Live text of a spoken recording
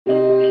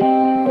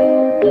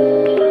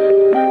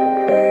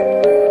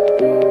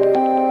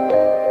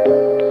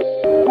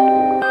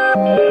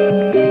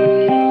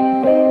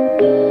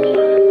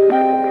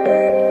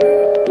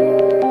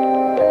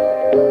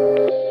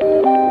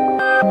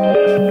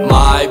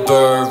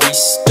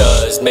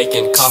baristas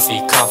making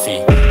coffee.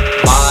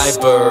 My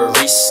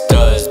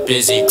barista's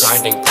busy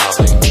grinding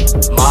probably.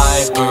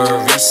 My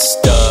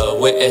barista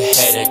went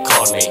ahead and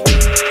called me,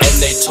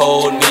 and they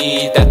told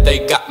me that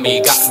they got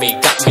me,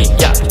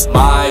 yeah.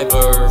 My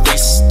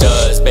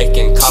barista's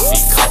making coffee.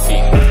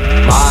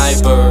 My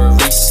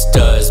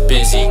barista's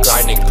busy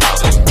grinding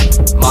probably.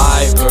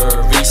 My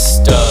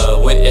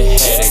barista went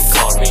ahead and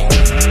called me,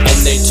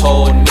 and they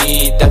told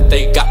me that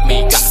they got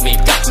me,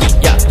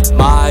 yeah.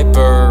 My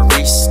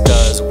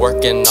barista's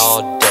working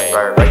all day,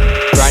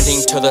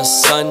 grinding till the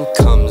sun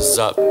comes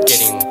up,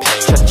 getting paid.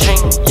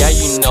 Yeah,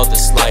 you know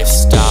this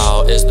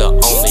lifestyle is the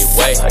only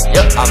way.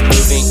 I'm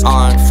moving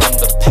on from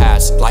the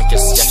past like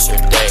it's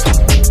yesterday.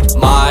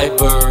 My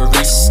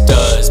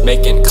barista's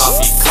making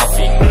coffee.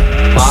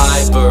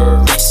 My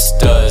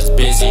barista's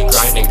busy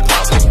grinding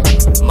probably.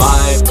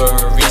 My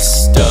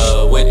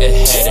barista went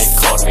ahead and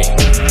called me,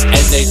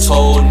 and they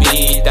told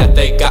me that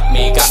they got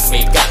me,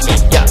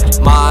 yeah.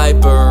 My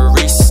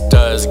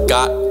barista's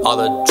got all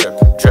the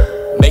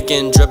drip,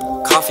 making drip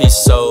coffee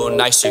so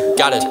nice you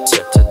gotta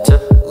tip.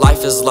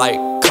 Life is like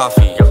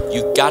coffee,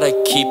 you gotta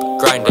keep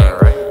grinding.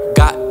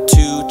 Got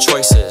two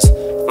choices,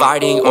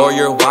 fighting or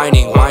you're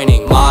whining.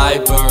 My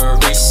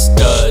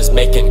barista's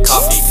making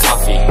coffee.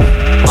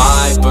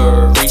 My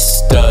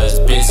barista's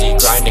busy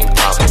grinding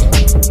probably.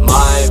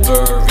 My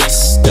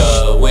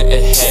barista went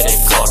ahead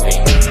and called me,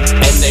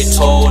 and they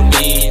told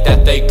me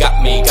that they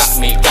got me,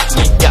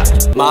 yeah.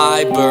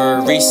 My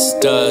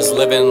barista's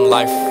living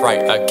life right.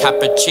 A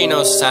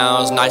cappuccino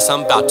sounds nice,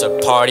 I'm about to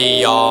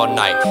party all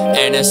night.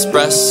 An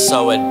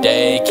espresso a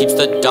day keeps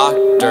the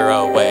doctor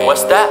away.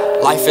 What's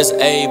that? Life is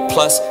A+,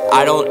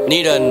 I don't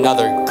need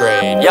another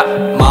grade.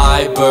 Yeah.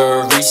 My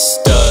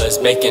barista's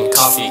making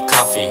coffee.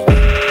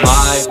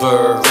 My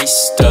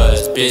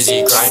barista's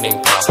busy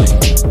grinding probably.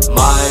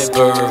 My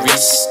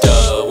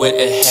barista went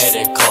ahead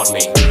and called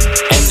me,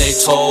 and they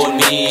told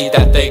me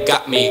that they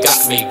got me,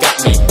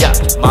 yeah.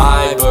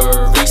 My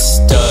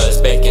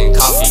barista's making coffee.